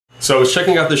So I was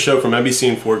checking out this show from NBC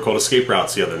and Ford called Escape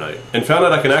Routes the other night, and found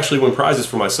out I can actually win prizes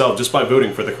for myself just by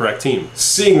voting for the correct team.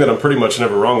 Seeing that I'm pretty much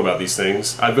never wrong about these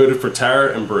things, I voted for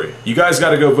Tara and Bree. You guys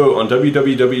gotta go vote on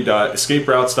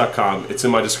www.escaperoutes.com. It's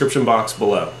in my description box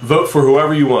below. Vote for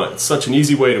whoever you want. It's such an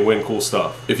easy way to win cool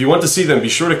stuff. If you want to see them, be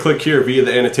sure to click here via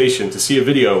the annotation to see a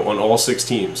video on all 6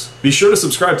 teams. Be sure to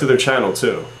subscribe to their channel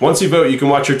too. Once you vote, you can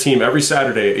watch your team every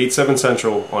Saturday at 8, 7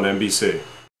 Central on NBC.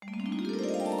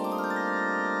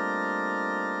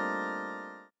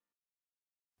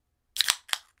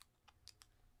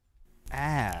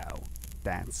 Ow,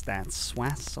 that's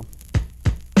swassel.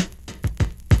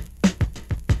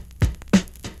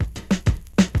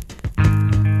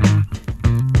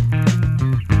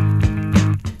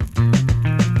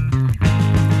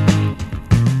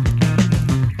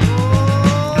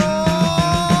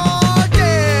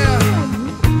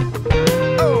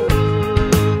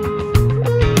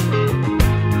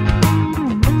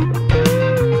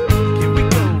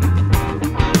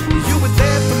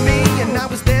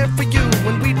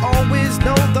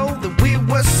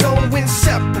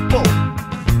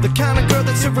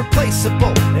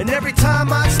 Irreplaceable. And every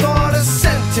time I start a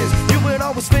sentence, you would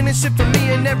always finish it for me.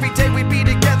 And every day we'd be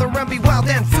together and be wild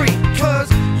and free.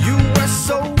 Cause you were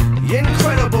so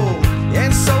incredible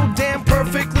and so damn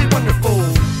perfectly wonderful.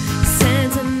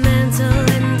 Sentimental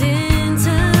and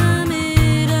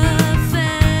intimate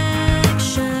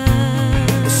affection.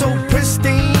 So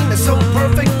pristine and so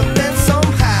perfect, but then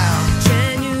somehow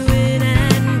genuine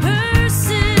and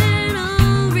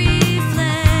personal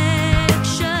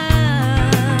reflection.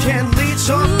 Can't leech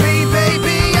on me,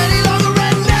 baby, any longer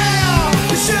right now.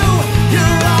 'Cause you're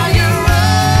on your own.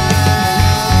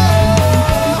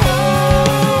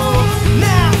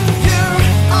 Now you're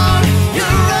on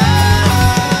your own.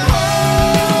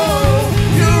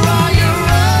 You're on your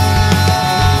own.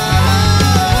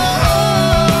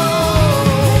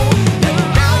 And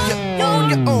now you're on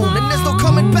your own, and there's no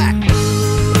coming back.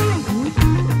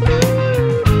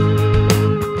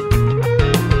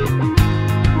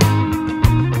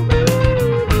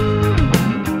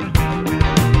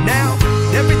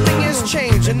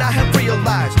 And I have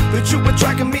realized that you were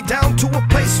dragging me down to a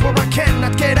place where I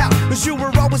cannot get out. Cause you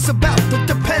were always about the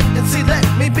dependency. Let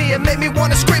me be, and made me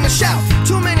wanna scream and shout.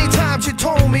 Too many times you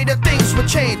told me that things would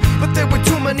change, but there were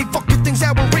too many fucking things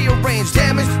that were rearranged,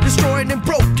 damaged, destroyed, and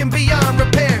broken beyond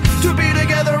repair. To be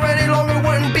together any longer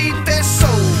wouldn't be fair. So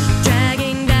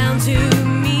dragging down to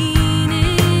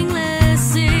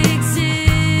meaningless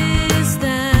existence.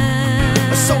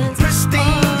 so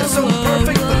pristine and so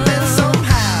perfect, but then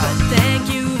somehow.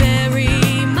 Thank you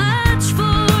very much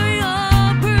for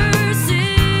your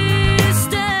persistence.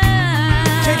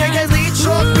 Can't leech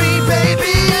off me,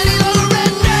 baby, any longer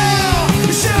right now.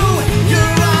 'Cause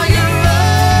you're on your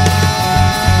own.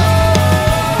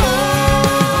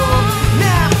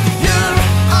 Now you're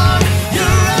on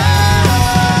your own.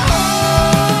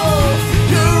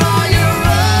 You're on your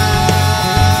own.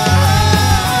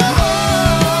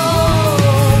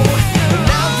 And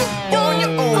now you're on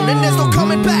your own, and there's no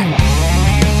coming back.